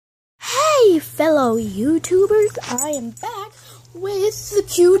fellow YouTubers, I am back with the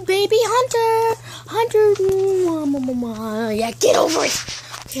cute baby Hunter. Yeah, get over it.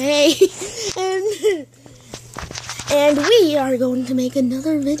 Okay. and we are going to make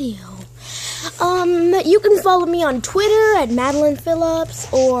another video. You can follow me on Twitter at Madeline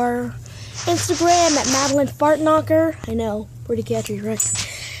Phillips or Instagram at Madeline Fartknocker. I know, pretty catchy, right?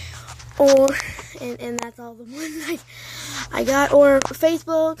 And that's all the ones I got. Or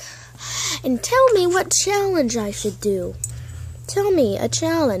Facebook. And tell me what challenge I should do. Tell me a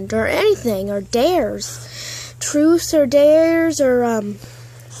challenge or anything or dares. Truth or dares or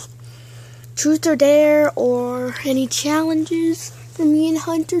truth or dare or any challenges for me and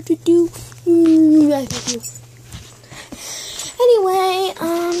Hunter to do. Anyway,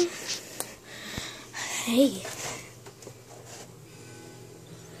 hey.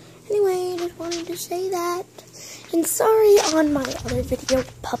 Anyway, I just wanted to say that. And sorry on my other video,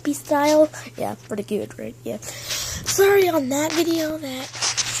 puppy style. Yeah, pretty good, right? Yeah. Sorry on that video that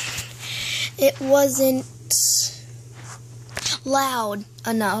it wasn't loud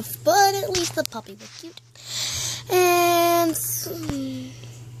enough, but at least the puppy was cute. And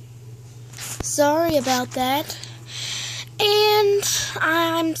sorry about that. And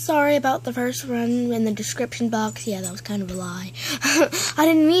I'm sorry about the first run in the description box. Yeah, that was kind of a lie. I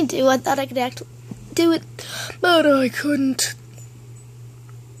didn't mean to. I thought I could actually do it, but I couldn't.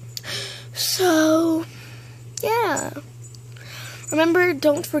 So, yeah. Remember,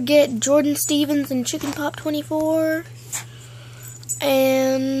 don't forget Jordan Stevens and Chicken Pop 24.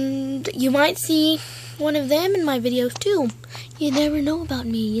 And you might see one of them in my videos too. You never know about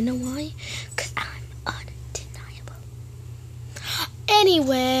me. You know why? Because I'm undeniable.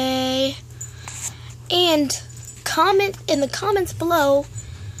 Anyway, and comment in the comments below.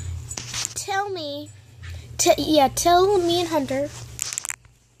 Tell me and Hunter.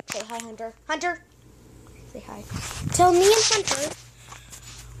 Say hi, Hunter. Hunter, say hi. Tell me and Hunter.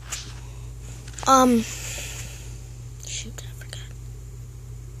 Shoot, I forgot.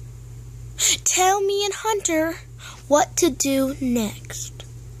 Tell me and Hunter what to do next.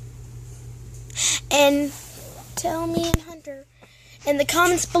 And tell me and Hunter in the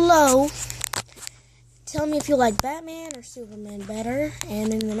comments below. Tell me if you like Batman or Superman better.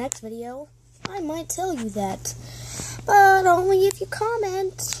 And in the next video, I might tell you that. But only if you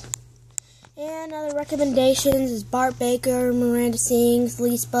comment. And other recommendations is Bart Baker, Miranda Sings,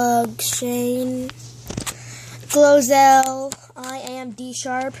 Leesbug, Shane, Glozell, I am D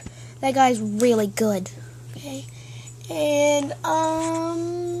Sharp. That guy's really good. Okay. And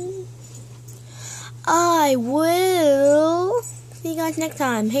I will see you guys next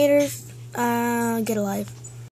time. Haters, get a life.